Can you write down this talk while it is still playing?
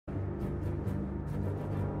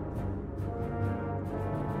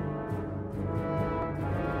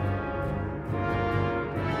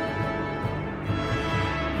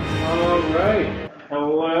right.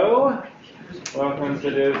 Hello. Welcome to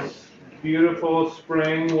this beautiful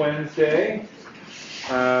spring Wednesday.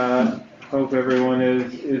 Hope everyone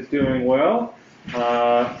is doing well.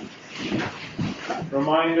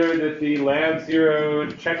 Reminder that the Lab Zero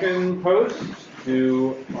check-in post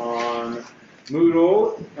due on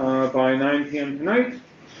Moodle by 9 p.m. tonight.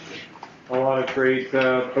 A lot of great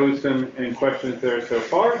posts and questions there so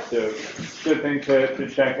far, so good thing to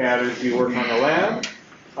check out as you work on the lab.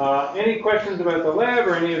 Any questions about the lab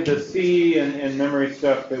or any of the C and memory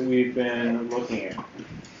stuff that we've been looking at?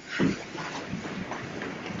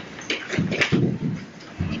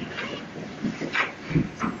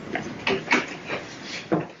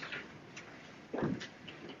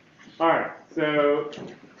 All right, so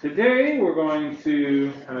today we're going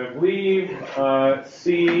to kind of leave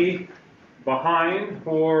C behind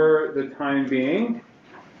for the time being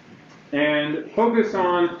and focus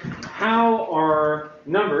on how are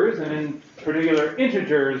numbers, and in particular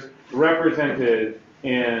integers, represented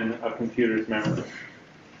in a computer's memory.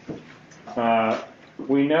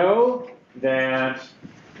 We know that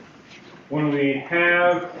when we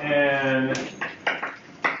have an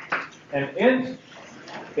int,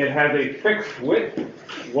 it has a fixed width.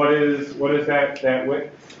 What is that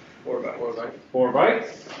width? 4 bytes. 4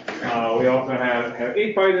 bytes. We also have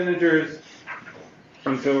 8-byte integers.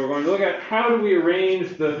 And so we're going to look at how do we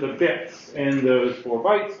arrange the bits in those 4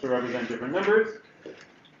 bytes to represent different numbers.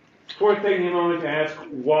 It's worth taking a moment to ask,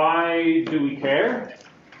 why do we care?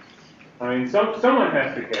 I mean, someone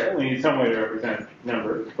has to care. We need some way to represent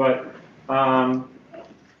numbers. But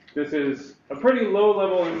this is a pretty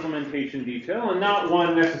low-level implementation detail, and not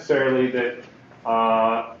one necessarily that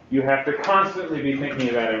you have to constantly be thinking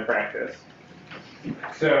about in practice.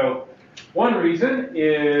 So one reason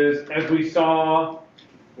is, as we saw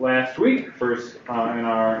last week, in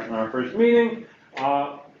our first meeting,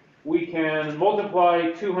 we can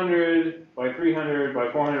multiply 200 by 300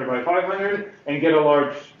 by 400 by 500 and get a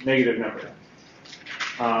large negative number.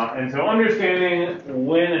 And so understanding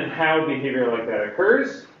when and how behavior like that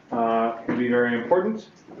occurs can be very important.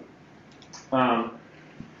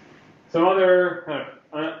 Another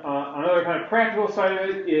kind of practical side of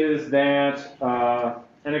it is that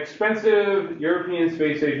an expensive European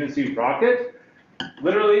Space Agency rocket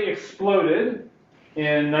literally exploded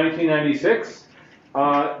in 1996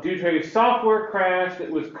 due to a software crash that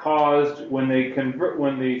was caused when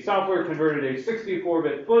the software converted a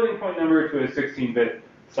 64-bit floating point number to a 16-bit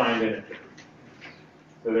signed integer.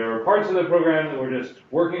 So there were parts of the program that were just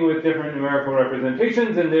working with different numerical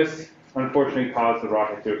representations, and this unfortunately caused the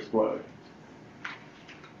rocket to explode.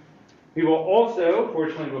 People also,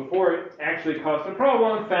 fortunately before it actually caused a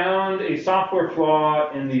problem, found a software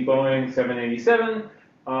flaw in the Boeing 787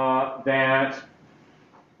 that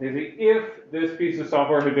if this piece of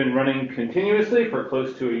software had been running continuously for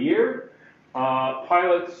close to a year,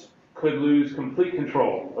 pilots could lose complete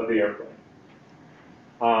control of the airplane.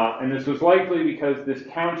 And this was likely because this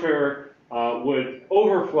counter would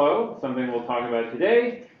overflow, something we'll talk about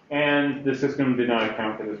today, and the system did not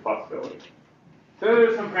account for this possibility. So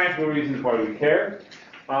there's some practical reasons why we care.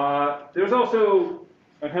 There's also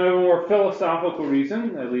a kind of a more philosophical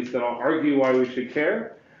reason, at least that I'll argue why we should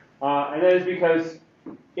care. And that is because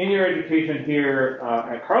in your education here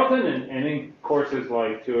at Carleton and in courses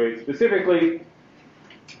like 2A specifically,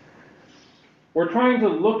 we're trying to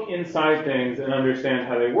look inside things and understand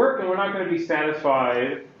how they work, and we're not going to be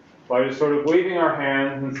satisfied by just sort of waving our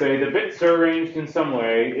hands and say the bits are arranged in some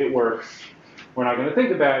way, it works. We're not going to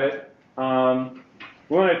think about it.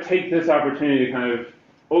 We want to take this opportunity to kind of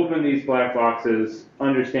open these black boxes,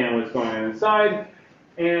 understand what's going on inside,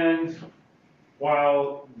 and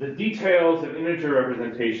while the details of integer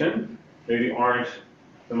representation maybe aren't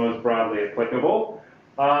the most broadly applicable,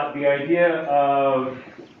 the idea of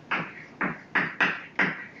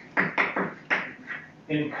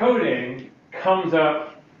encoding comes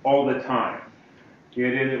up all the time. The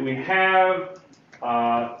idea that we have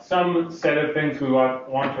some set of things we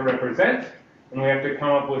want to represent, and we have to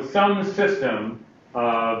come up with some system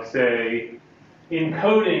of, say,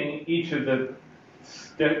 encoding each of the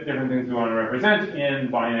different things we want to represent in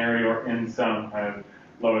binary or in some kind of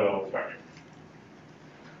lower level structure.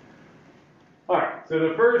 All right, so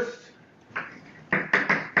the first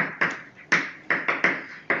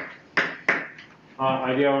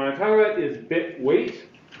idea I want to talk about is bit weight.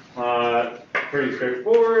 Pretty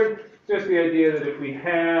straightforward. Just the idea that if we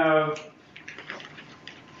have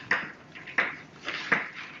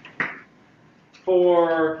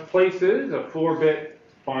 4 places, a 4-bit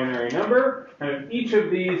binary number, and each of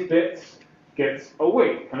these bits gets a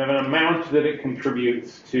weight, kind of an amount that it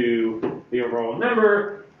contributes to the overall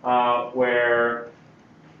number. where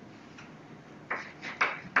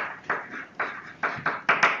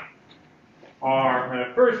our kind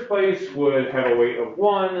of first place would have a weight of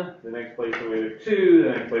 1, the next place a weight of 2, the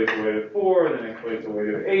next place a weight of 4, the next place a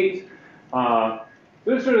weight of 8.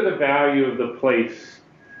 This is sort of the value of the place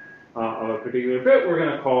of a particular bit we're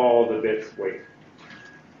going to call the bit's weight.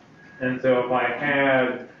 And so if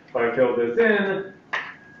I fill this in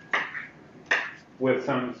with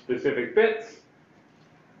some specific bits,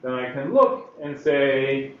 then I can look and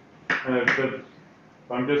say,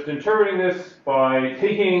 I'm just interpreting this by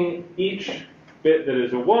taking each bit that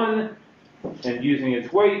is a 1 and using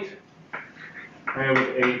its weight. I have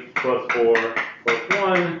 8 plus 4 plus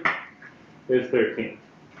 1 is 13.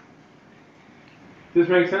 Does this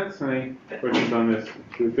make sense? Let me put this on this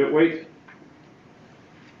to bit weight.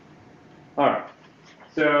 All right.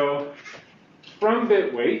 So from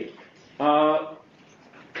bit weight,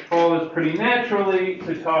 follows pretty naturally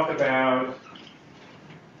to talk about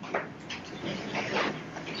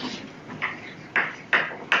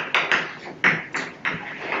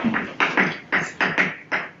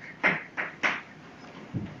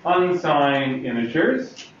unsigned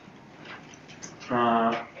integers.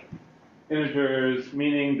 Integers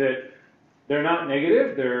meaning that they're not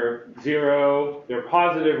negative, they're 0, they're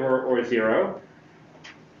positive or 0.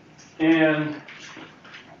 And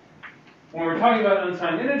when we're talking about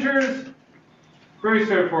unsigned integers, very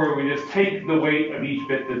straightforward, we just take the weight of each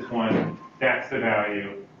bit that's 1. That's the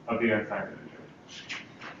value of the unsigned integer.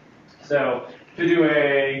 So to do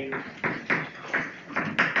a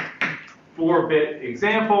 4-bit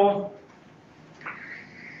example,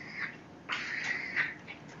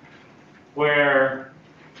 where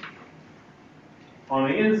on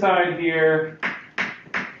the inside here,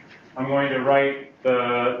 I'm going to write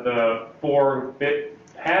the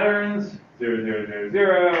 4-bit patterns, 0, 0, 0,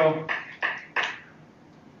 0.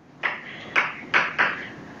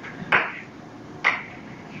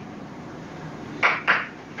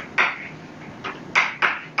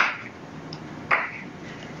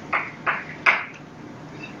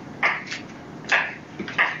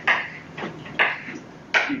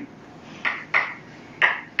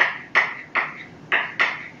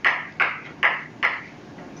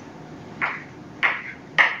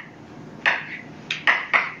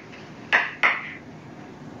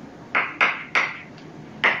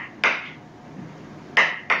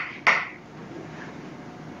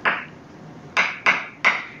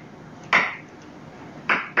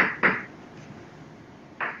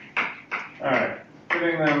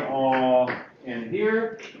 Them all in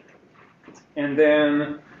here, and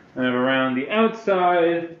then kind of around the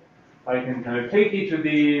outside, I can kind of take each of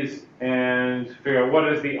these and figure out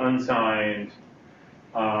what is the unsigned,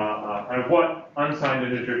 kind of what unsigned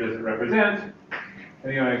integer does it represent.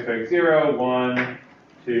 And I expect 0, 1,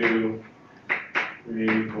 2,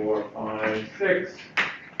 3, 4, 5, 6,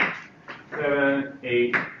 7,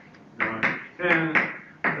 8, 9, 10,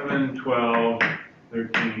 11, 12,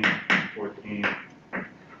 13, 14,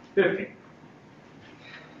 15.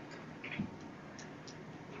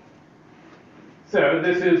 So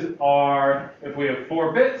this is our, if we have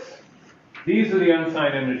 4 bits, these are the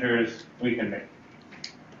unsigned integers we can make.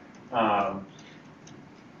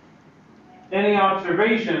 Any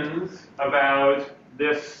observations about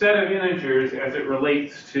this set of integers as it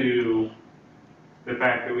relates to the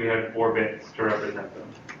fact that we had 4 bits to represent them?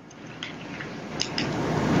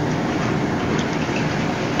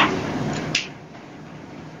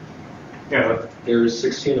 Yeah. There's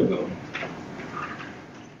 16 of them.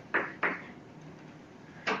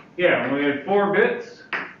 Yeah, when we had 4 bits,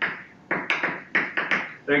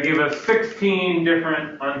 they give us 16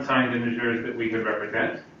 different unsigned integers that we could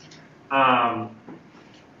represent.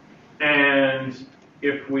 And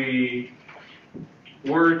if we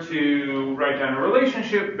were to write down a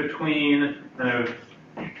relationship between kind of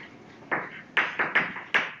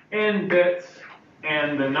n bits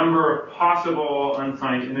and the number of possible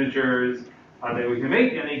unsigned integers that we can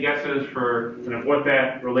make, any guesses for kind of what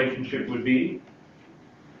that relationship would be?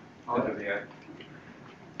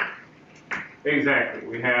 Exactly.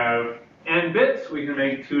 We have n bits. We can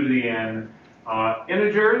make 2 to the n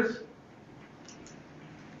integers.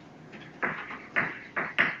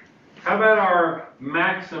 How about our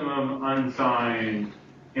maximum unsigned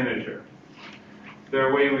integer? Is there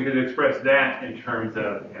a way we could express that in terms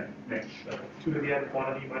of n mix? 2 to the n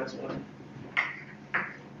quantity minus 1.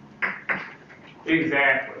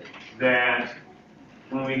 Exactly. That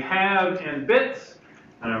when we have n bits,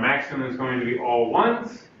 and our maximum is going to be all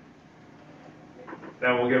 1s,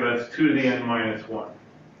 that will give us 2 to the n minus 1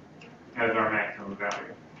 as our maximum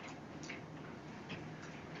value.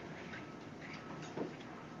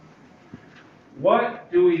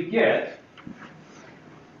 what do we get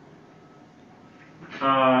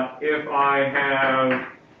if I have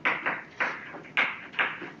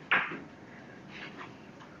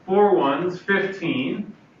 4 ones,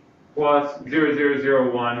 15, plus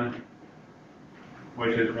 0001,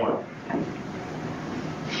 which is 1.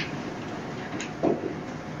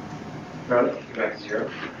 Go back to 0.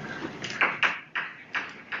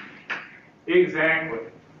 Exactly.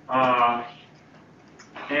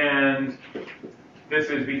 And this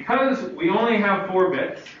is because we only have 4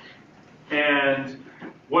 bits, and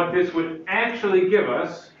what this would actually give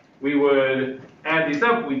us, we would add these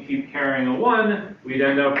up, we'd keep carrying a 1, we'd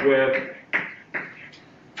end up with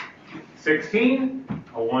 16,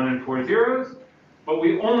 a 1 and 4 zeros, but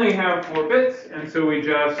we only have 4 bits, and so we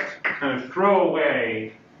just kind of throw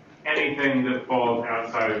away anything that falls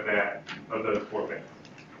outside of that, of those 4 bits.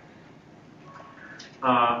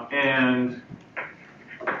 And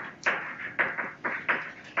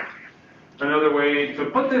another way to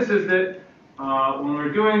put this is that when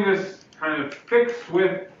we're doing this kind of fixed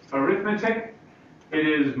width arithmetic, it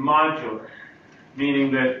is modular,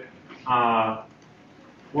 meaning that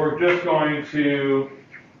we're just going to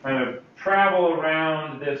kind of travel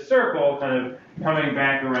around this circle, kind of coming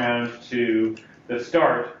back around to the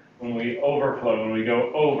start when we overflow, when we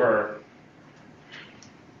go over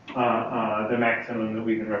the maximum that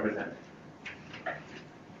we can represent.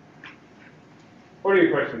 What are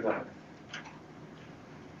your questions on it?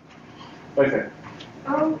 Listen.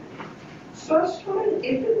 So I was wondering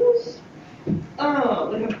if it was,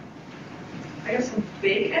 like I guess a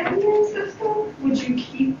big endian system, would you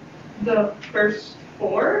keep the first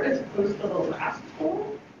 4 as opposed to the last 4?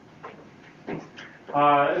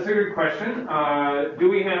 That's a good question. Do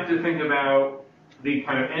we have to think about the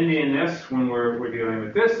kind of endianness when we're dealing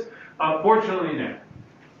with this? Fortunately, no.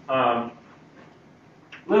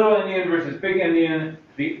 Little endian versus big endian,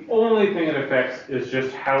 the only thing it affects is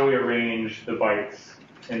just how we arrange the bytes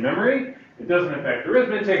in memory. It doesn't affect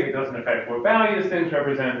arithmetic, it doesn't affect what values things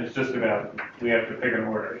represent, it's just about we have to pick an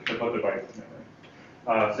order to put the bytes in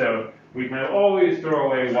memory. So we can always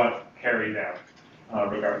throw away what carries out,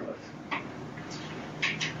 regardless.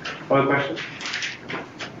 Other questions?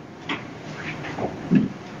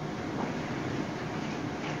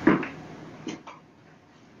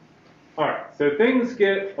 All right, so things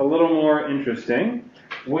get a little more interesting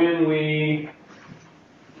when we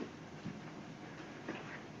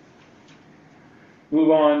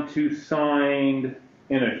move on to signed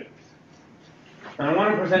integers. And I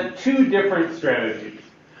want to present 2 different strategies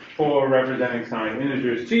for representing signed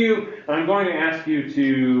integers to you. And I'm going to ask you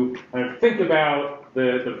to kind of think about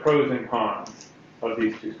the pros and cons of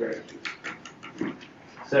these 2 strategies.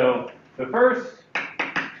 So the first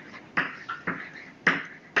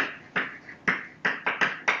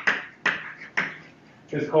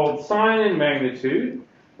is called sign and magnitude,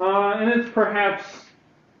 and it's perhaps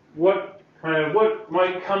what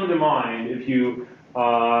might come to mind if you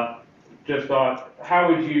just thought, how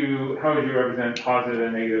would you represent positive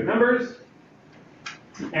and negative numbers?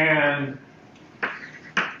 And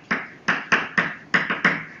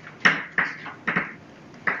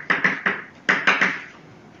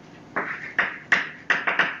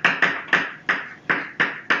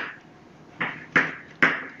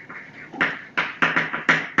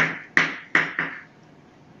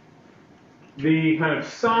the kind of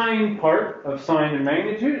sign part of sign and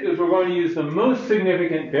magnitude is we're going to use the most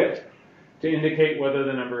significant bit to indicate whether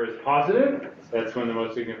the number is positive. That's when the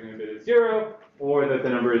most significant bit is 0, or that the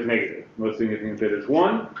number is negative. The most significant bit is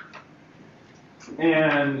 1.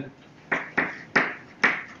 And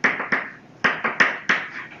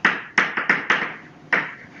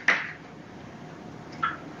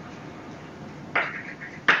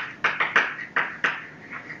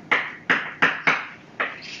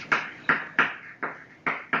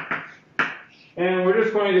we're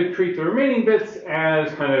just going to treat the remaining bits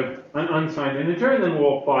as kind of an unsigned integer, and then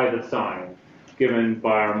we'll apply the sign given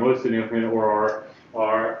by our most significant, or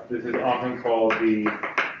our this is often called the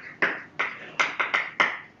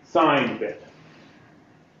signed bit.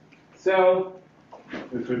 So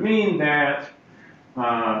this would mean that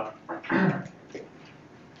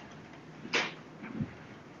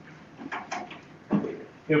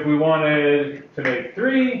if we wanted to make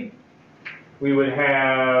 3, we would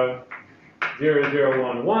have 0, 0,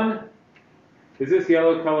 1, 1. Is this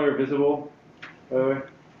yellow color visible, by the way?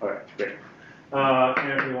 All right, great.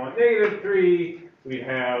 And if we want negative 3, we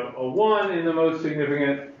have a 1 in the most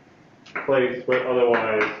significant place, but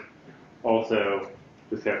otherwise also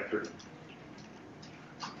just have 3.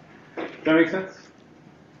 Does that make sense?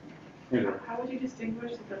 How would you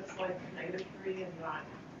distinguish if it's like -3 and not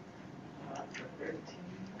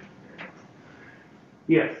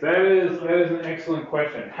Yes, that is an excellent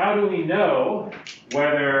question. How do we know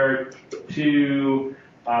whether to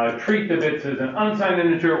treat the bits as an unsigned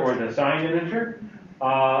integer or an assigned integer?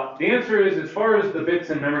 The answer is, as far as the bits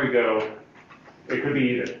in memory go, it could be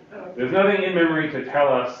either. There's nothing in memory to tell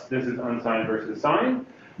us this is unsigned versus signed,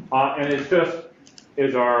 and it's just,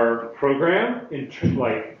 is our program, is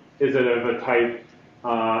it of a type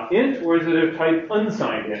int, or is it of type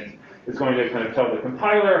unsigned int? It's going to kind of tell the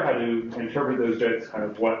compiler how to interpret those bits, kind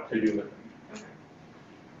of what to do with them.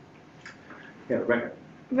 Yeah, Rebecca.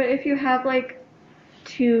 But if you have like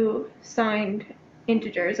two signed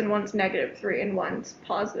integers and one's -3 and one's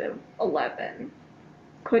 +11,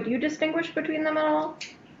 could you distinguish between them at all?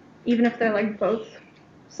 Even if they're like both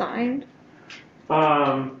signed?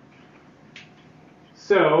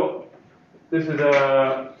 So this is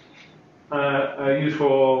a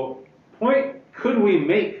useful point. Could we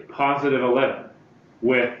make +11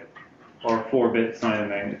 with our 4-bit sign of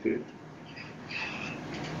magnitude?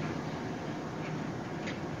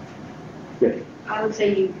 Yes. I would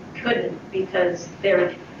say you couldn't because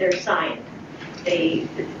they're signed. If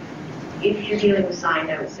you're dealing with signed,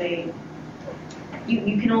 I would say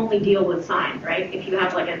you can only deal with signed, right? If you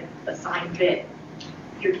have like a signed bit,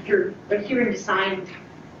 you're adhering to signed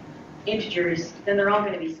integers, then they're all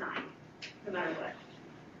going to be signed, no matter what.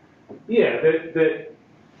 Yeah, that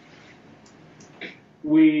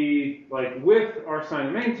we, like, with our sign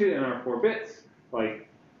of magnitude and our 4 bits, like,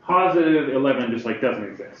 +11 just, like, doesn't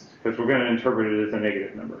exist, because we're going to interpret it as a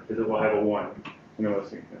negative number, because it will have a 1 in the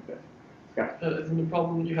most significant bit. Scott? Isn't the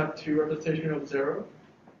problem that you have two representations of 0?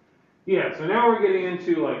 Yeah, so now we're getting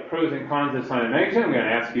into, like, pros and cons of sign of magnitude. I'm going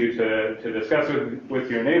to ask you to discuss with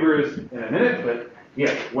your neighbors in a minute, but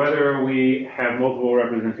yes, whether we have multiple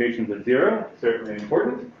representations of 0, certainly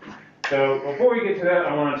important. So before we get to that,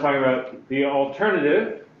 I want to talk about the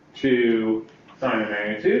alternative to sign of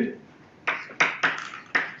magnitude.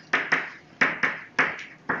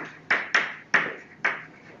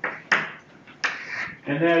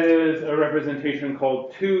 And that is a representation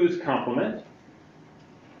called 2's complement.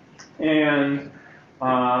 And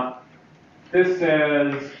this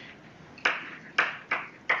says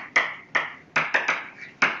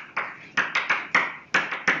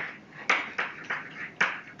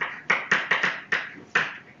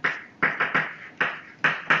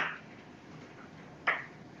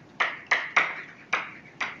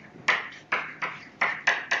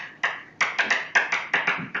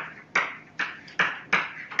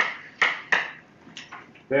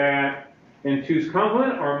that in 2's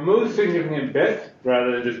complement, our most significant bit,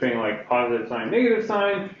 rather than just being like positive sign, negative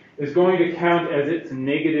sign, is going to count as its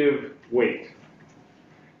negative weight.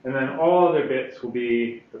 And then all other bits will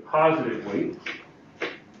be the positive weight.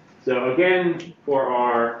 So again, for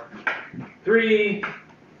our 3,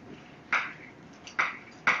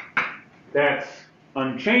 that's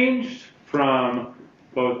unchanged from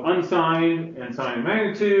both unsigned and signed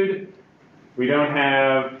magnitude. We just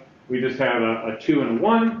have a 2 and a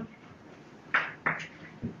 1.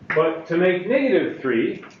 But to make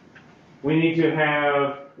 -3, we need to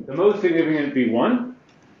have the most significant be 1.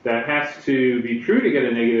 That has to be true to get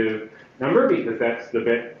a negative number, because that's the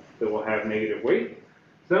bit that will have negative weight.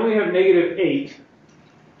 So then we have -8.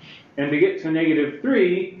 And to get to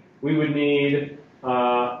 -3, we would need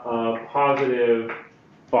a +5.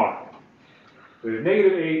 So we have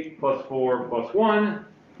 -8 plus 4 plus 1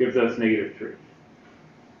 gives us -3.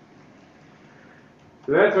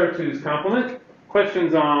 So that's our 2's complement.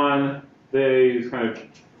 Questions on these kind of,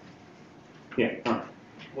 yeah, Connor.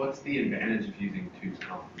 What's the advantage of using 2's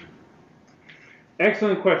complement?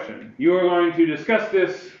 Excellent question. You are going to discuss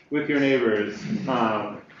this with your neighbors.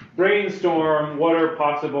 Brainstorm what are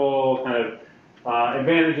possible kind of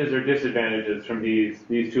advantages or disadvantages from these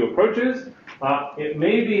 2 approaches. It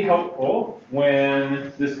may be helpful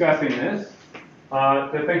when discussing this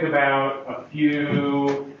to think about a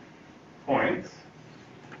few points.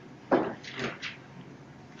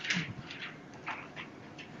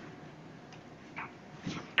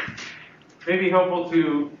 May be helpful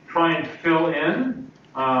to try and fill in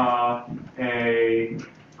a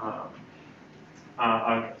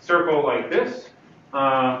circle like this.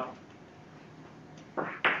 But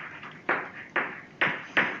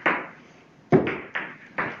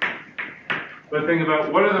think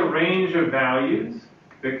about what are the range of values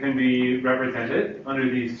that can be represented under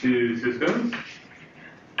these 2 systems.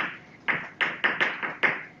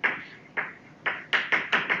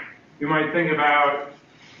 You might think about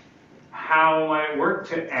how might it work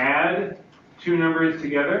to add 2 numbers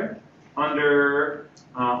together under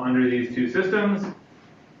these 2 systems.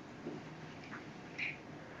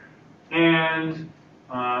 And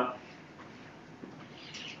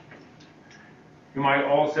you might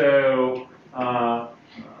also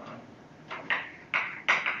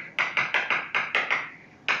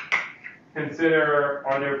consider,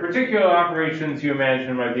 are there particular operations you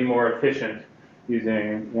imagine might be more efficient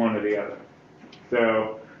using one or the other?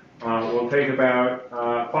 So we'll take about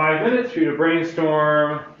 5 minutes for you to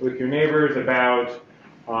brainstorm with your neighbors about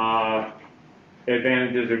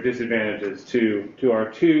advantages or disadvantages to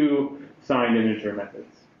our two signed integer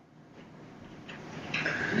methods.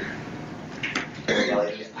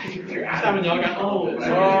 Simon, y'all got all of it.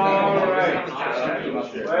 All right.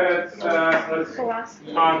 Let's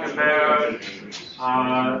talk about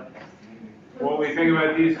what we think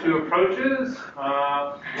about these two approaches.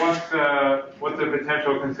 What's the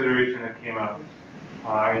potential consideration that came up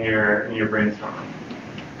in your brainstorming?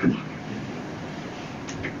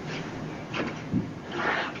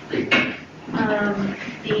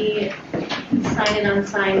 The signed and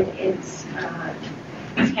unsigned,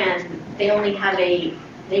 they only have a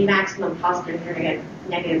maximum positive or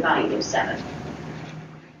negative value of 7.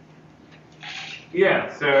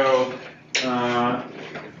 Yeah, so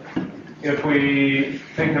if we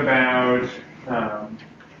think about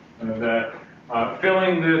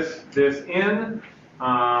filling this in,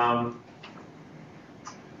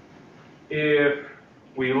 if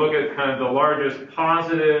we look at kind of the largest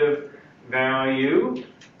positive value,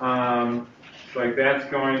 like that's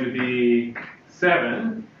going to be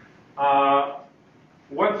 7.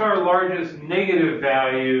 What's our largest negative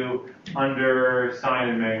value under sign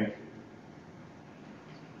and magnitude?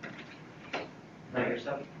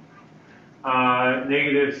 -7.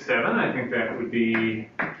 -7, I think that would be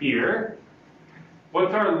here.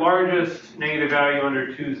 What's our largest negative value under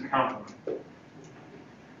 2's complement?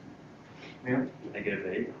 Yeah.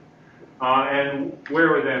 -8. And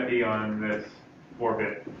where would that be on this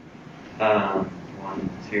 4-bit? 1,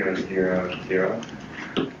 0, 0, 0.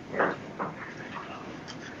 Where?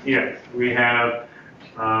 Yes, we have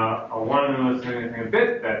a 1 in the most significant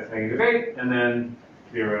bit, that's -8, and then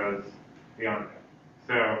zeros beyond that.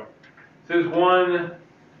 So there's one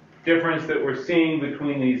difference that we're seeing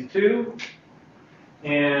between these two.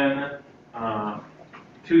 In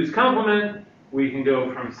 2's complement, we can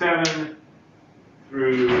go from 7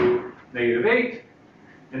 through -8.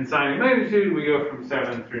 In sign and magnitude, we go from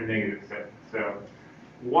 7 through -7. So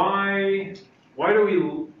why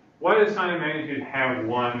does sign and magnitude have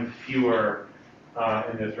one fewer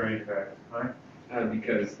in this range factor? Right?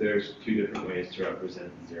 Because there's 2 different ways to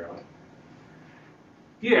represent 0.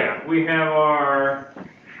 Yeah, we have our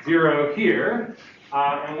 0 here,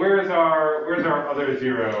 and where's our other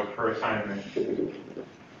 0 for sign and magnitude?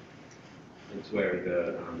 That's where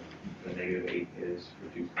the -8 is for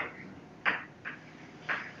 2's complement.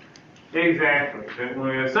 Exactly. So when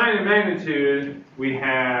we have sign and magnitude, we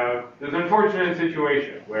have this unfortunate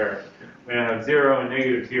situation where we have 0 and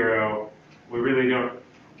 -0. We really don't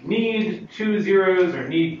need 2 zeros or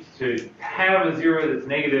need to have a 0 that's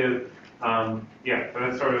negative. So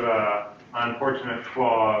that's sort of an unfortunate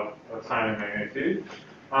flaw of sign and magnitude.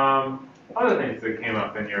 Other things that came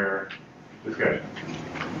up in your discussion.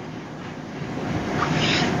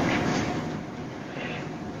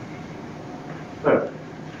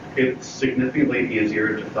 It's significantly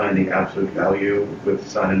easier to find the absolute value with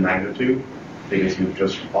sign and magnitude because you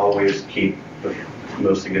just always keep the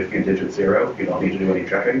most significant digit 0. You don't need to do any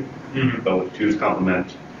checking. Mm-hmm. But with 2's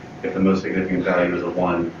complement, if the most significant value is a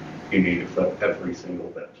 1, you need to flip every single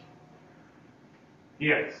bit.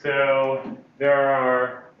 Yes, so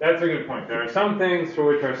that's a good point. There are some things for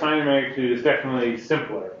which our sign and magnitude is definitely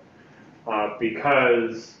simpler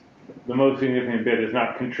because the most significant bit does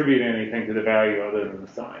not contribute anything to the value other than the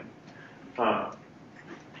sign.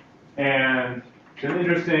 And it's an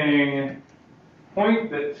interesting point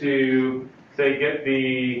that to say get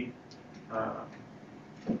the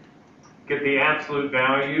absolute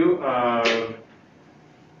value of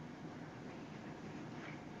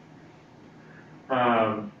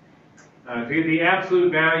to get the absolute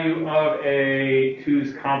value of a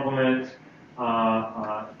 2's complement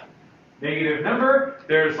negative number,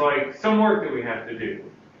 there's like some work that we have to do.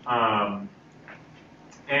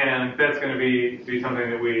 And that's going to be something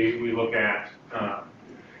that we look at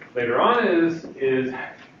later on is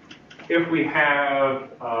if we have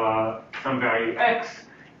some value x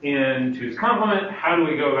in 2's complement, how do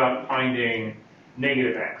we go about finding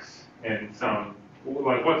negative x in some,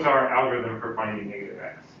 like what's our algorithm for finding negative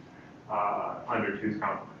x under 2's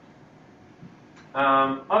complement?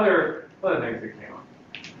 Other things that came up.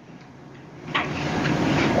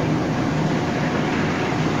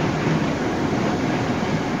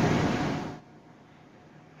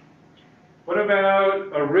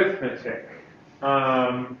 arithmetic.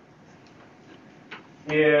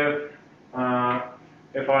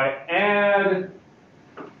 If I add,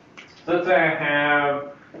 let's say I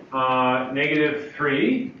have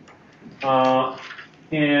 -3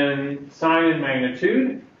 in sign and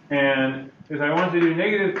magnitude, and because I want to do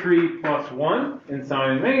 -3 plus 1 in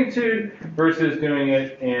sign and magnitude versus doing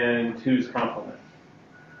it in 2's complement.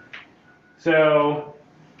 So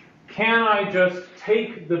can I just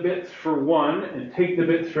take the bits for 1 and take the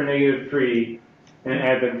bits for -3 and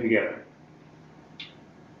add them together?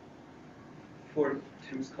 For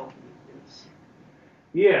 2's complement, yes.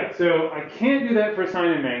 Yeah, so I can't do that for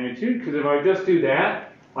sign and magnitude, because if I just do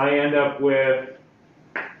that, I end up with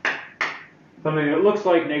something that looks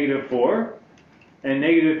like -4, and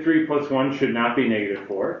 -3 plus 1 should not be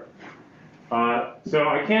 -4. So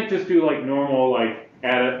I can't just do like normal, like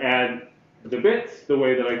add the bits the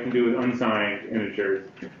way that I can do with unsigned integers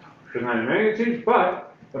for sign and magnitude,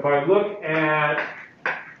 but if I look at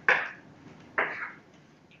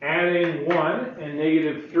adding 1 and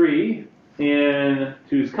 -3 in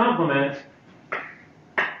 2's complement,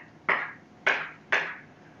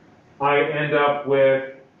 I end up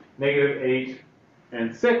with -8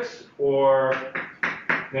 and 6, or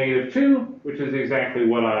 -2, which is exactly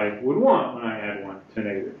what I would want when I add 1 to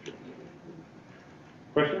 -3.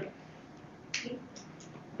 Question?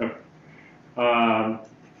 Okay.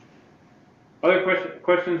 Other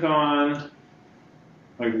questions on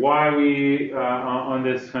like why we on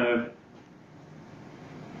this kind of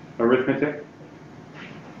arithmetic?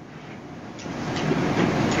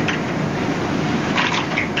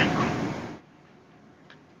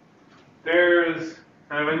 There's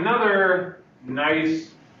kind of another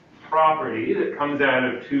nice property that comes out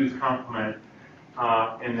of 2's complement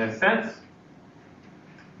in this sense,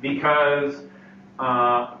 because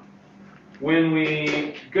when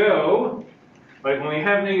we go, like when we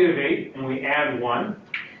have -8 and we add 1,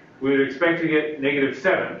 we would expect to get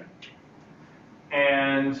 -7.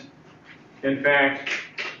 And in fact,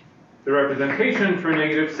 the representation for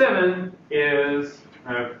 -7 is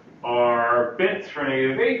our bits for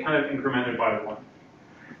 -8 kind of incremented by 1.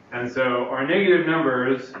 And so our negative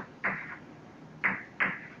numbers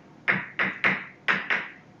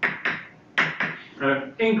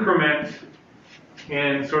increment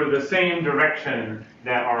in sort of the same direction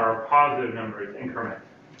that our positive numbers increment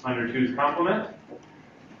under 2's complement.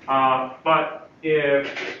 But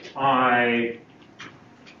if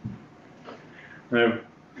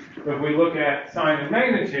we look at sign and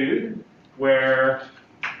magnitude, where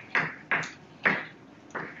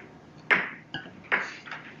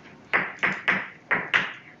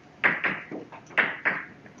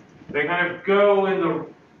they kind of go in the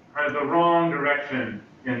wrong direction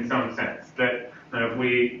in some sense. That if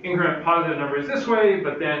we increment positive numbers this way,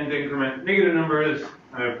 but then to increment negative numbers,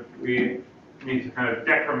 we need to kind of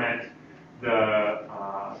decrement the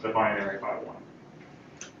binary by 1.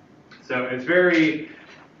 So it's very,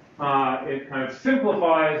 it kind of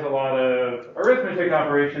simplifies a lot of arithmetic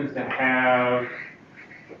operations to have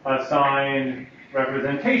a sign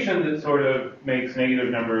representation that sort of makes negative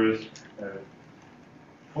numbers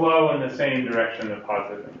flow in the same direction that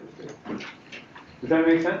positive numbers do. Does that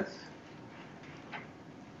make sense?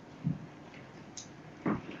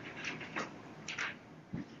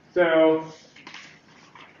 So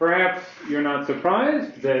perhaps you're not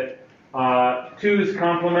surprised that 2's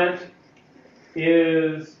complement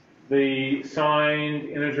is the signed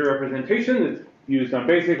integer representation that's used on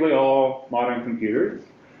basically all modern computers.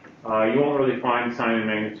 You won't really find sign and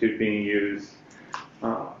magnitude being used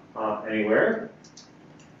anywhere.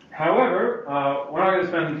 However, we're not going to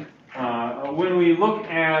spend, when we look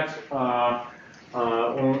at,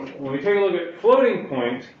 when we take a look at floating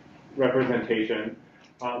point representation,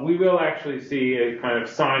 we will actually see a kind of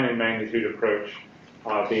sign and magnitude approach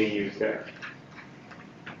being used there.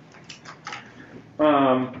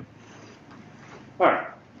 All right.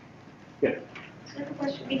 Yes. So I have a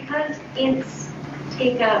question. Because ints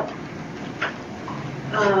take up,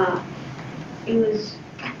 it was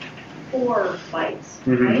 4 bytes,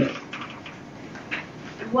 right?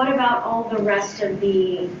 What about all the rest of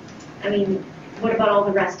the, what about all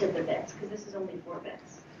the rest of the bits? Because this is only 4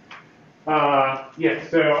 bits. Yes,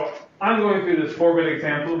 so I'm going through this 4-bit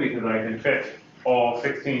example because I can fit all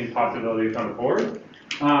 16 possibilities on the board.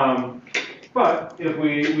 But if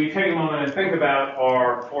we take a moment and think about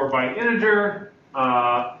our 4-byte integer,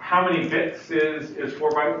 how many bits is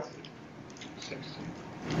 4 bytes? 16.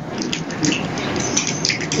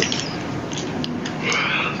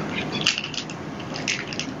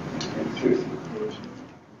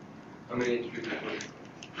 How many integers?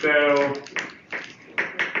 So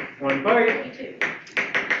 1 byte. 22.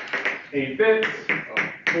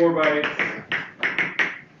 bytes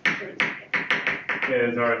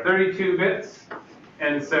is our 32 bits.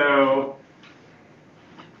 And so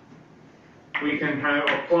we can kind of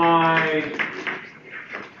apply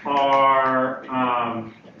our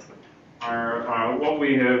what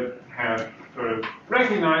we have sort of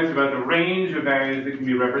recognized about the range of values that can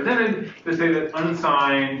be represented to say that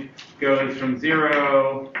unsigned goes from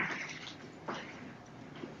 0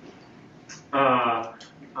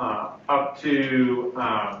 up to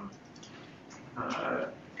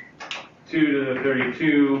 2 to the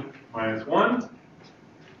 32 minus 1.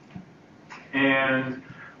 And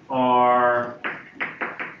our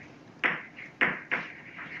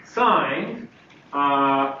signed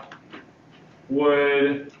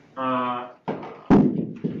would,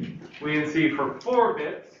 we can see for 4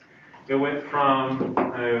 bits, it went from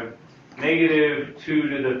negative 2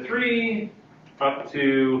 to the 3 up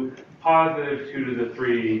to positive 2 to the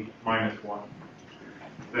 3 minus 1.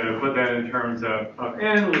 So to put that in terms of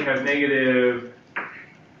n, we have negative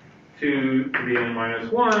 2 to the n minus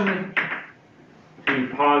 1 to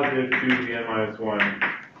positive 2 to the n minus 1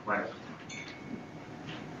 minus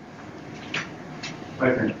 1.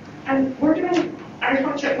 I think. And we're doing, I just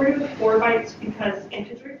want to check, we're doing 4 bytes because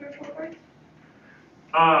integers are 4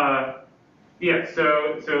 bytes? Yeah,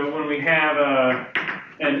 so when we have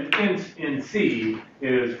an int in C,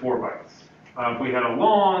 it is 4 bytes. If we had a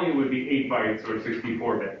long, it would be 8 bytes or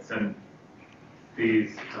 64 bits. And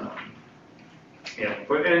these, yeah,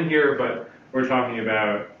 put n here, but we're talking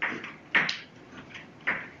about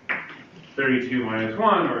 32 minus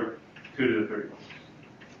 1 or 2 to the 31.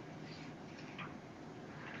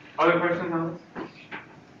 Other questions on this?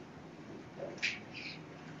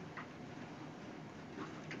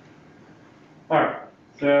 All right,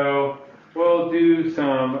 so we'll do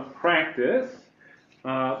some practice.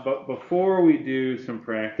 But before we do some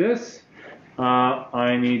practice,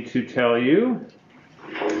 I need to tell you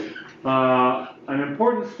an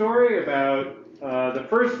important story about the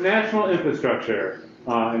first national infrastructure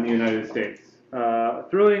in the United States.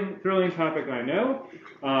 Thrilling topic, I know.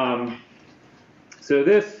 So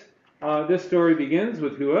this story begins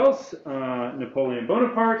with who else? Napoleon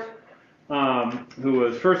Bonaparte, who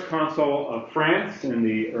was first consul of France in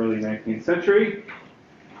the early 19th century.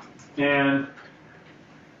 And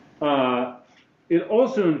it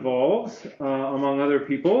also involves, among other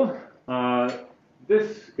people,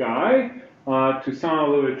 this guy, Toussaint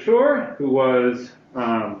Louverture, who was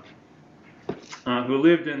who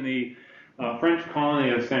lived in the French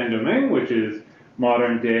colony of Saint-Domingue, which is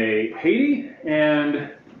modern-day Haiti,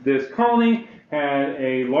 and this colony had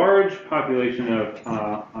a large population of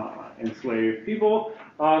enslaved people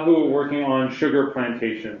who were working on sugar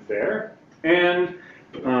plantations there, and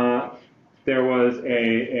there was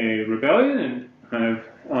a rebellion and kind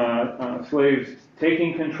of slaves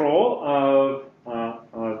taking control of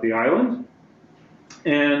the island.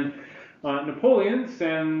 And Napoleon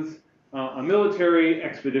sends a military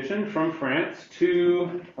expedition from France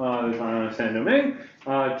to Saint-Domingue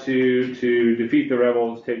to defeat the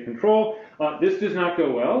rebels, take control. This does not go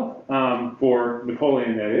well for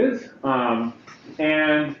Napoleon, that is.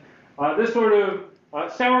 And this sort of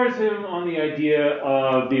sours him on the idea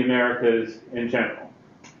of the Americas in general.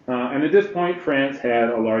 And at this point, France had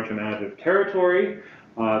a large amount of territory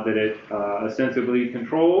that it ostensibly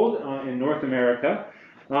controlled in North America.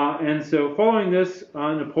 And so following this,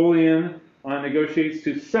 Napoleon negotiates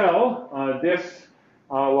to sell this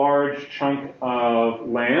large chunk of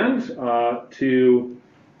land to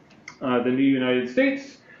the new United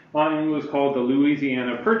States. It was called the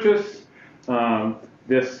Louisiana Purchase.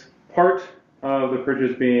 This part of the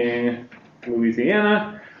purchase being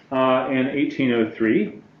Louisiana in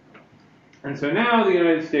 1803. And so now the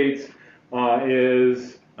United States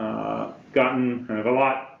is gotten kind of a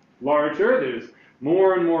lot larger. There's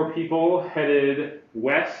more and more people headed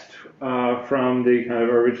west from the kind of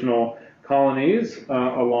original colonies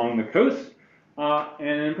along the coast,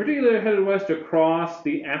 and in particular headed west across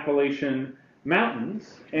the Appalachian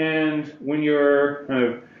Mountains. And when you're kind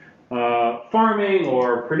of farming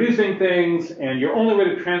or producing things, and your only way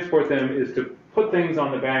to transport them is to put things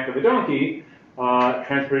on the back of a donkey,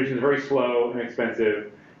 transportation is very slow and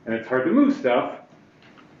expensive, and it's hard to move stuff.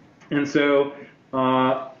 And so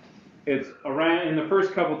it's around in the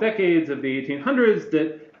first couple decades of the 1800s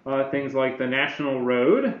that things like the National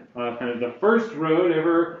Road, kind of the first road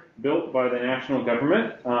ever built by the national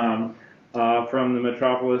government from the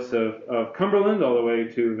metropolis of Cumberland all the way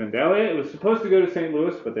to Vandalia. It was supposed to go to St.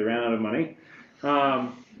 Louis, but they ran out of money.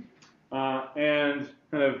 And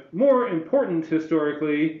kind of more important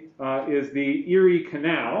historically is the Erie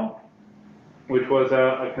Canal, which was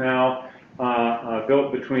a canal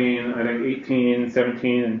built between, I think,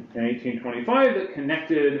 1817 and 1825 that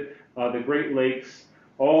connected the Great Lakes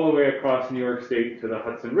all the way across New York State to the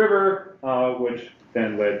Hudson River, which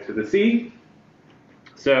then led to the sea.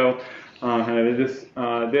 So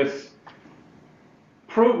this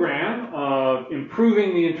program of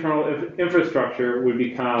improving the internal infrastructure would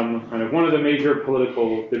become kind of one of the major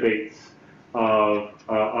political debates of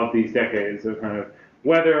these decades, of kind of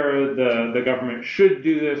whether the government should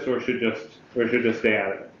do this or should just stay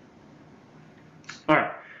out of it. All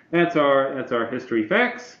right, that's our history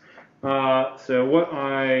facts. So what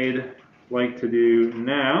I'd like to do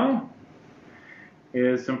now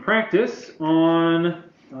is some practice on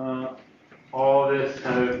all this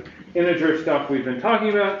kind of integer stuff we've been talking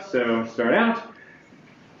about. So start out.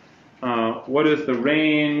 What is the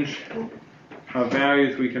range of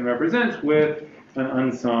values we can represent with an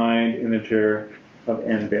unsigned integer of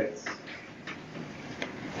n bits?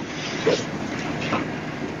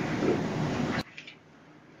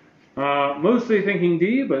 Mostly thinking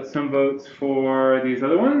D, but some votes for these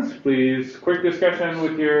other ones. Please, quick discussion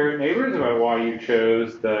with your neighbors about why you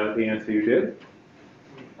chose the answer you did.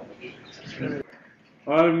 A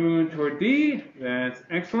lot of movement toward D. That's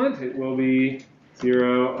excellent. It will be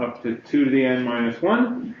 0 up to 2 to the n minus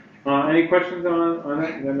 1. Any questions on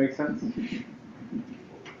that? Does that make sense?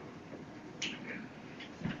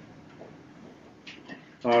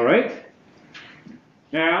 All right.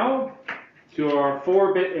 Now, to our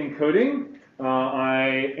 4-bit encoding,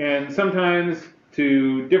 and sometimes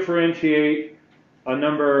to differentiate a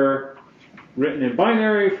number written in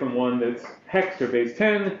binary from one that's hex or base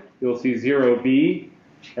 10, you'll see 0b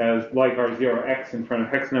as like our 0x in front of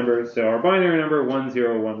hex numbers. So our binary number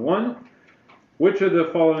 1011. Which of the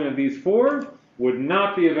following of these 4 would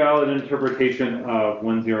not be a valid interpretation of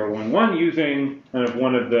 1011 using kind of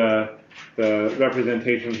one of the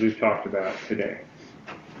representations we've talked about today?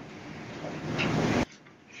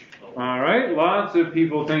 All right, lots of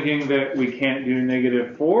people thinking that we can't do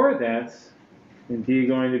 -4. That's indeed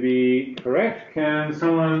going to be correct. Can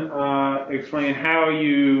someone explain how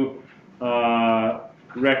you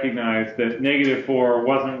recognize that -4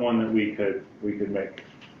 wasn't one that we could make?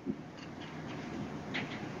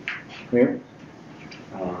 Yeah.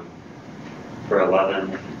 For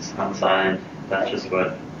 11, if it's unsigned, that's just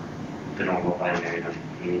what the normal binary number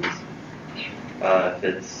means. If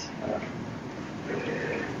it's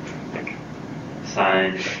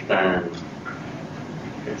signed, then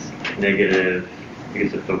it's negative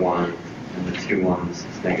because of the 1, and the 2 ones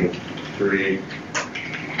is -3.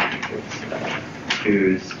 If it's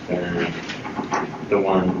 2s, then the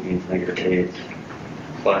 1 means -8,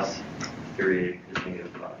 plus 3 is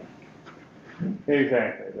 -5.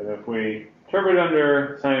 Exactly. But if we interpret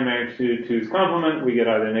under sign of magnitude 2's complement, we get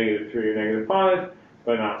either -3 or -5,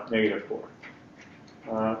 but not -4.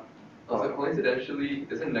 Also, coincidentally,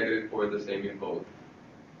 isn't -4 the same in both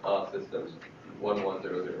systems? 1, 1,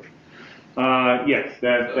 0, 0. Yes,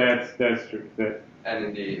 that's true. And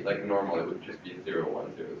in the normal, it would just be 0,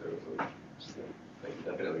 1, 0, 0. So just,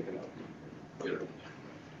 definitely cannot be 0.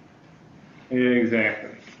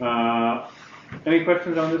 Exactly. Any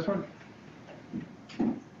questions on this one?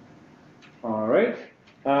 All right.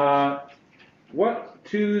 What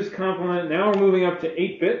 2's complement? Now we're moving up to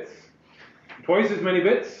 8 bits. Twice as many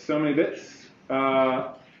bits, so many bits.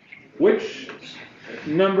 Which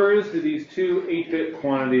numbers do these 2 8-bit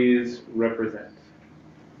quantities represent?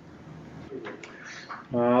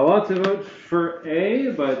 Lots of votes for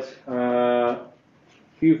A, but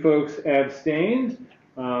few folks abstained.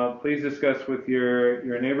 Please discuss with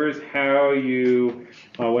your neighbors how you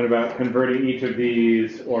went about converting each of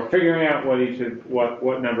these, or figuring out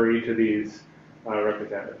what number each of these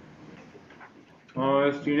represented.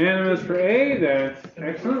 Almost unanimous for A. That's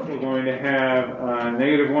excellent. We're going to have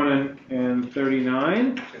 -1 and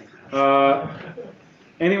 39.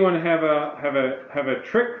 Anyone have a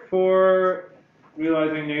trick for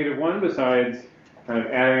realizing -1 besides kind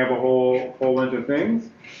of adding up a whole bunch of things?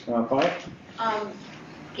 5.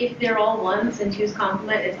 If they're all 1s in 2's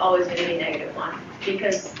complement, it's always going to be -1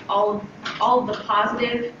 because all of the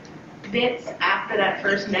positive bits after that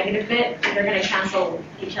first negative bit, they're going to cancel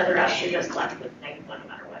each other out. You're just left with -1 no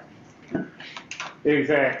matter what.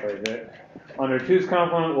 Exactly. Under 2's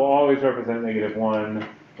complement will always represent -1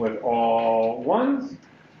 with all 1s.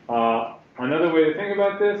 Another way to think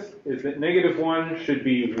about this is that -1 should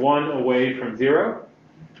be 1 away from 0,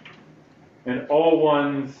 and all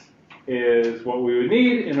 1s is what we would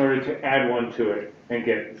need in order to add 1 to it and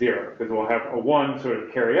get 0, because we'll have a 1 sort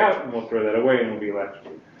of carry out, and we'll throw that away, and we'll be left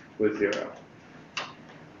with 0.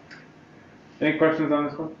 Any questions on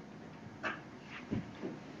this one?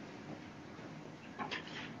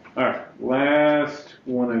 All right, last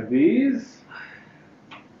one of these.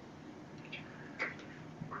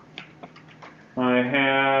 I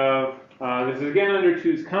have, this is again under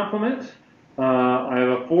 2's complement. I have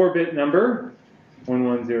a 4-bit number,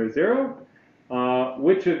 1100.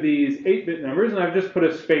 Which of these 8-bit numbers, and I've just put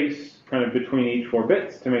a space kind of between each 4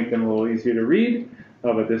 bits to make them a little easier to read,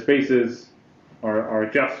 but the spaces are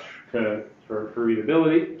just for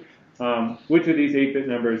readability. Which of these 8-bit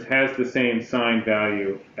numbers has the same signed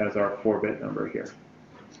value as our 4-bit number here?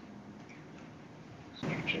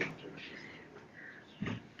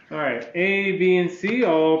 All right, A, B, and C,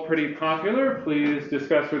 all pretty popular. Please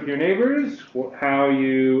discuss with your neighbors how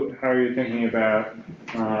you're thinking about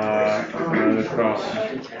this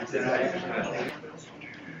problem.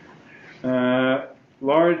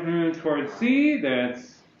 Large move towards C,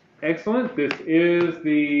 that's excellent. This is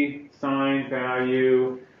the signed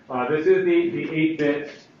value. This is the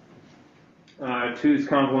 8-bit 2's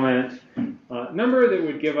complement number that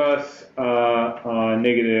would give us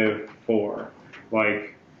 -4,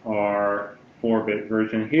 like our 4-bit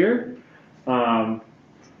version here.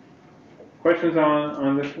 Questions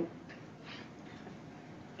on this one?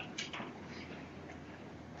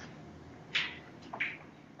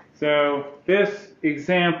 So this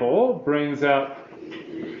example brings up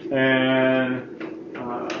an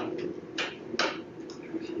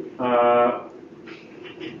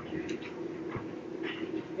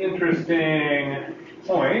interesting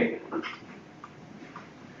point,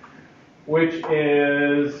 which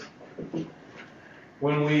is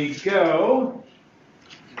when we go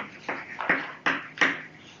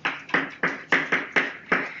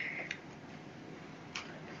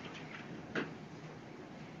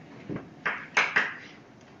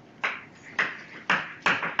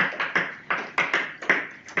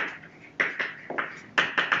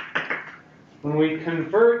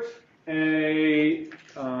convert an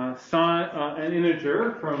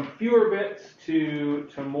integer from fewer bits to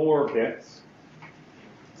more bits.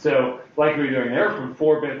 So, like we were doing there, from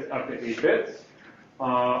 4 bits up to 8 bits,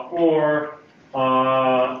 or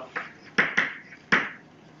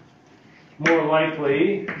more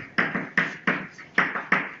likely,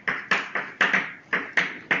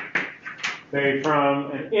 say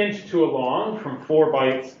from an int to a long, from 4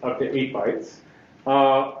 bytes up to 8 bytes.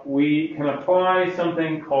 We can apply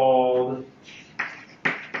something called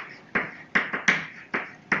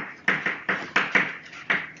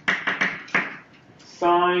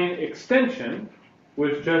sign extension,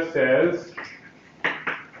 which just says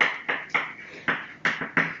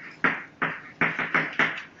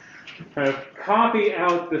kind of copy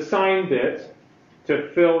out the sign bit to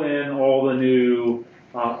fill in all the new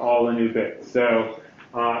bits. So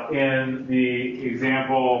in the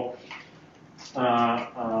example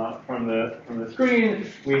from the screen,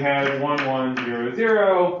 we had 1100.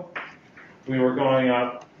 We were going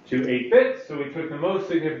up to 8 bits, so we took the most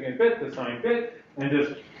significant bit, the signed bit, and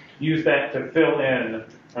just used that to fill in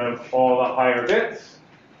all the higher bits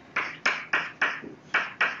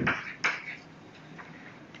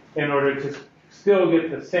in order to still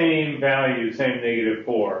get the same value, same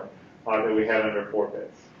 -4 that we had under 4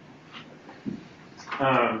 bits.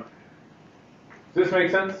 Does this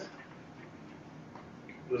make sense?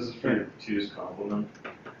 This is for 2's complement.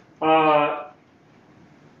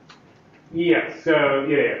 Yes. So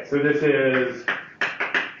yeah. So this is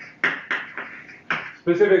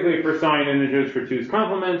specifically for signed integers for 2's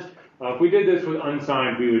complement. If we did this with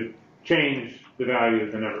unsigned, we would change the value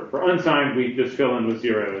of the number. For unsigned, we just fill in with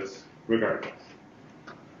zeros regardless.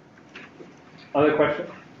 Other questions?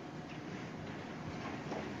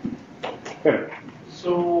 Good.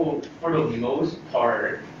 So for the most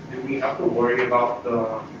part, do we have to worry about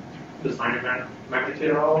the sign of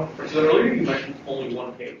magnitude at all? Because earlier you mentioned only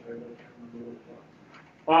one case, right?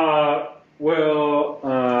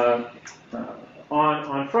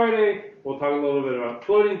 On Friday, we'll talk a little bit about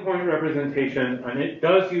floating point representation, and it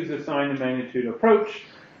does use a sign of magnitude approach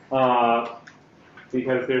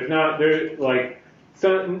because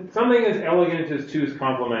something as elegant as 2's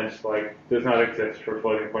complement does not exist for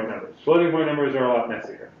floating point numbers. Floating point numbers are a lot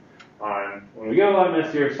messier. When we get a lot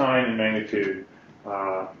messier, sign and magnitude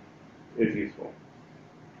is useful.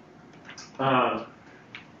 All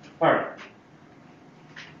right.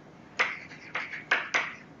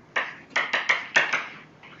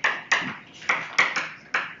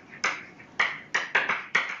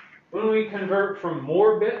 When we convert from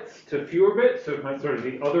more bits to fewer bits, so kind of sort of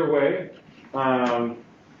the other way,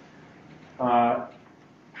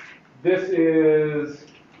 this is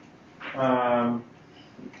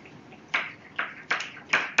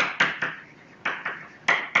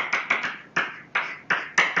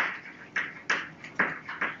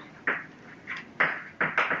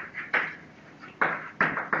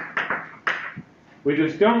we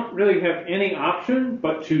just don't really have any option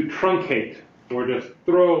but to truncate or just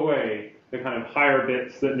throw away the kind of higher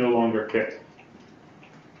bits that no longer fit.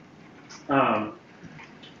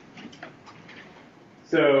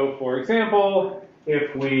 So, for example,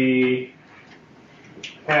 if we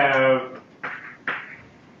have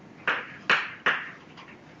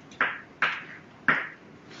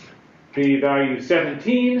the value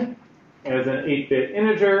 17 as an 8-bit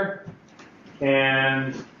integer,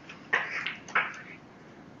 and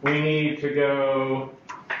we need to go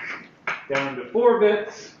down to 4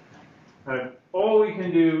 bits, all we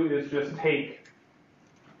can do is just take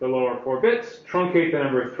the lower 4 bits, truncate the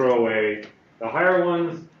number, throw away the higher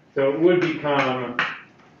ones. So it would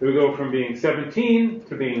go from being 17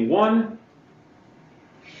 to being 1.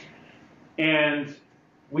 And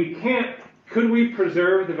we can't, could we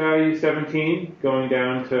preserve the value 17 going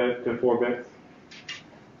down to 4 bits?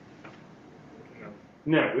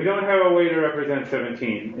 No, we don't have a way to represent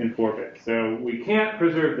 17 in 4 bits. So we can't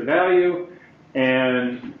preserve the value,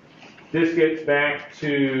 and this gets back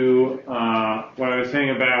to what I was saying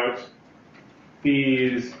about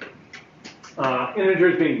these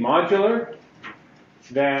integers being modular,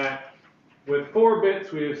 that with 4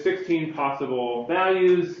 bits we have 16 possible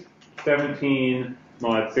values, 17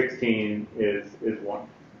 mod 16 is 1.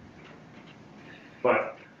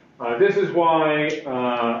 But this is why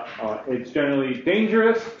it's generally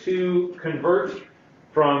dangerous to convert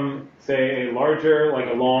from, say, a larger, like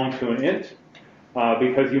a long, to an int,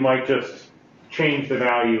 because you might just change the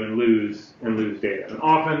value and lose data. And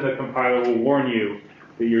often the compiler will warn you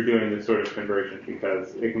that you're doing this sort of conversion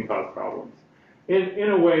because it can cause problems. In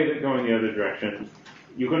a way that going the other direction,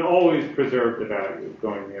 you can always preserve the value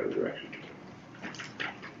going the other direction.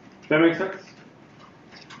 Does that make sense?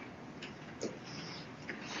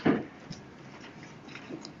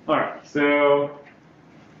 All right, so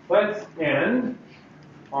let's end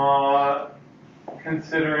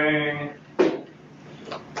considering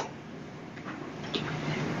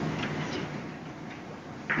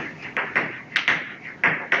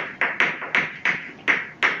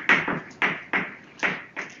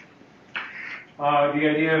the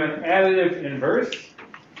idea of an additive inverse.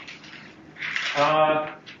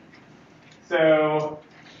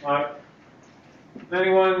 Is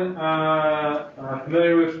anyone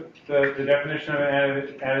familiar with the definition of an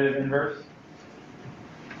additive inverse?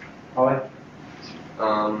 Ollie?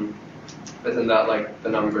 Isn't that like the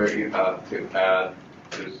number you have to add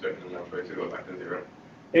to a certain number to go back to 0?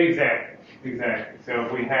 Exactly. So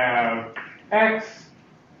if we have x,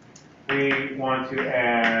 we want to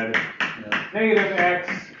add negative x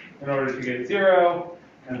in order to get 0,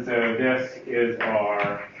 and so this is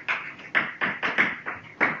our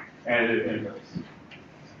additive inverse.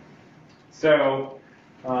 So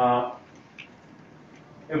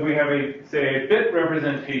if we have say a bit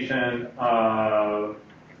representation of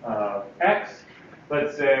x,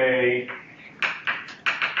 let's say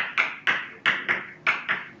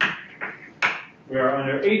we are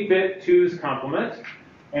under 8-bit 2's complement,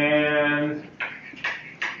 and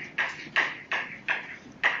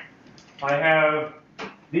I have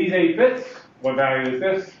these 8 bits. What value is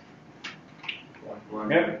this? 1.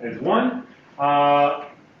 Yep, it's 1.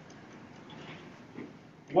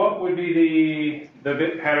 What would be the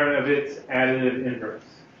bit pattern of its additive inverse?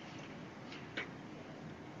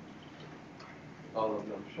 All of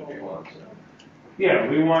them should be 1. Yeah,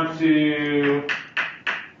 we want to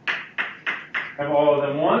have all of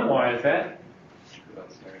them 1. Why is that?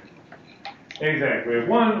 That's negative. Exactly. We have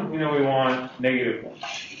 1. We know we want negative 1.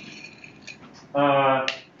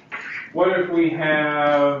 What if we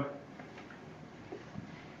have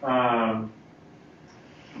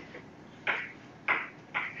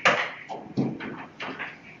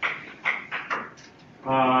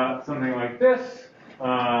something like this,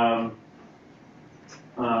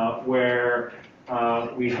 where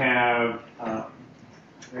we have, I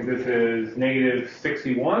think this is negative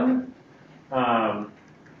 61,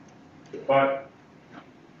 but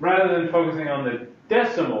rather than focusing on the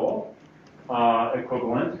decimal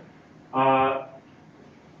equivalent,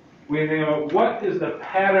 we think about what is the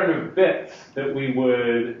pattern of bits that we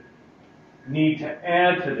would need to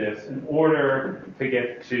add to this in order to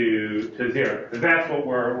get to 0, because that's what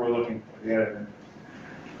we're looking for. Yeah.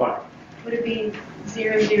 Fine. Would it be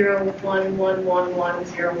 0, 0, 1, 1, 1, 1,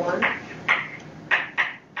 0, 1?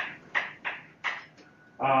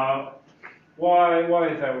 Why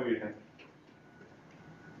is that what you think?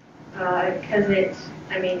 Because it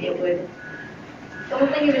would, the whole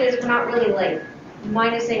thing of it is we're not really like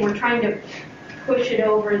minusing, we're trying to push it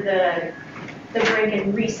over the brink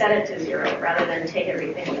and reset it to 0 rather than take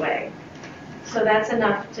everything away. So that's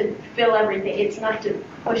enough to fill everything. It's enough to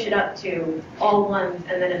push it up to all ones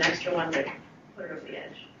and then an extra one to put it over the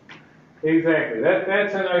edge. Exactly.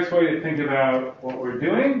 That's a nice way to think about what we're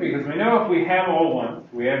doing, because we know if we have all ones,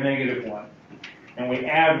 we have negative 1, and we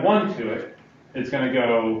add 1 to it, it's going to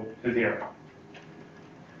go to 0.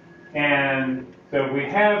 And so if we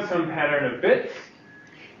have some pattern of bits,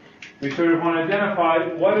 we sort of want to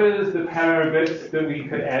identify what is the pattern of bits that we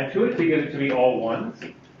could add to it to get it to be all ones.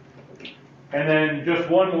 And then just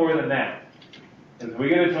one more than that. As we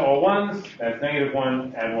get it to all ones, that's negative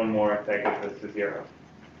 1, add 1 more, that gets us to 0.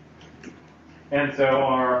 And so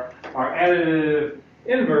our additive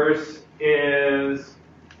inverse is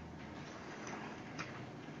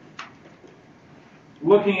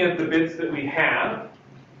looking at the bits that we have,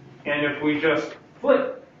 and if we just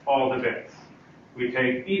flip all the bits, we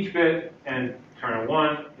take each bit and turn a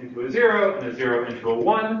 1 into a 0 and a 0 into a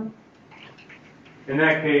 1. In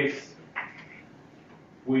that case,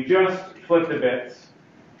 we just flip the bits,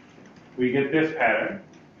 we get this pattern,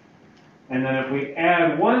 and then if we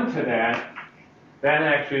add 1 to that, that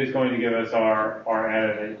actually is going to give us our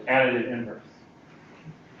additive inverse.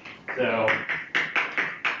 So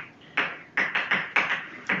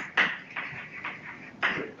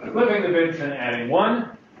flipping the bits and adding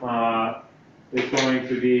 1 is going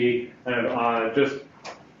to be kind of just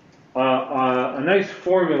a nice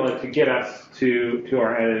formula to get us to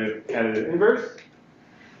our additive inverse.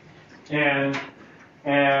 And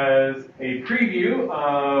as a preview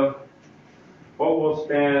of what we'll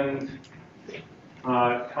spend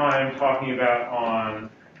time talking about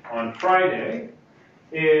on Friday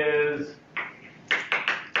is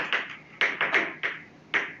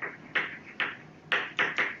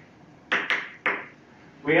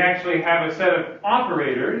we actually have a set of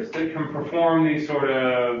operators that can perform these sort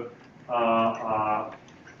of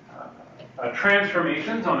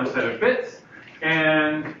transformations on a set of bits.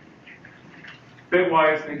 And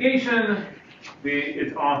bitwise negation,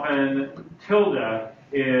 it's often tilde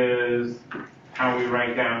is how we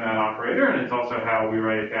write down that operator, and it's also how we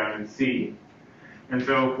write it down in C. And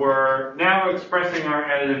so if we're now expressing our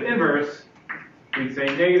additive inverse, we'd say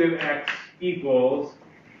negative x equals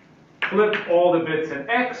flip all the bits in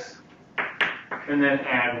x, and then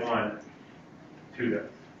add 1 to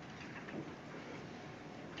this.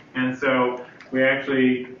 And so we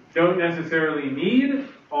actually don't necessarily need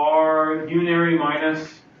our unary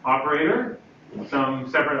minus operator, some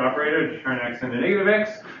separate operator to turn x into negative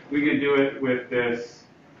x. We could do it with this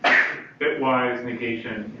bitwise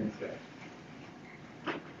negation instead.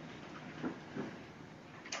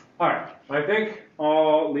 All right, I think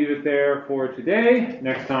I'll leave it there for today.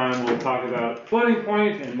 Next time we'll talk about floating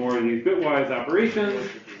point and more of these bitwise operations.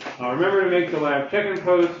 Remember to make the lab check-in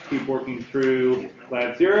post. Keep working through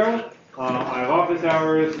lab 0. I have office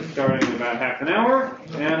hours starting in about half an hour,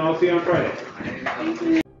 and I'll see you on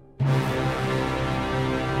Friday.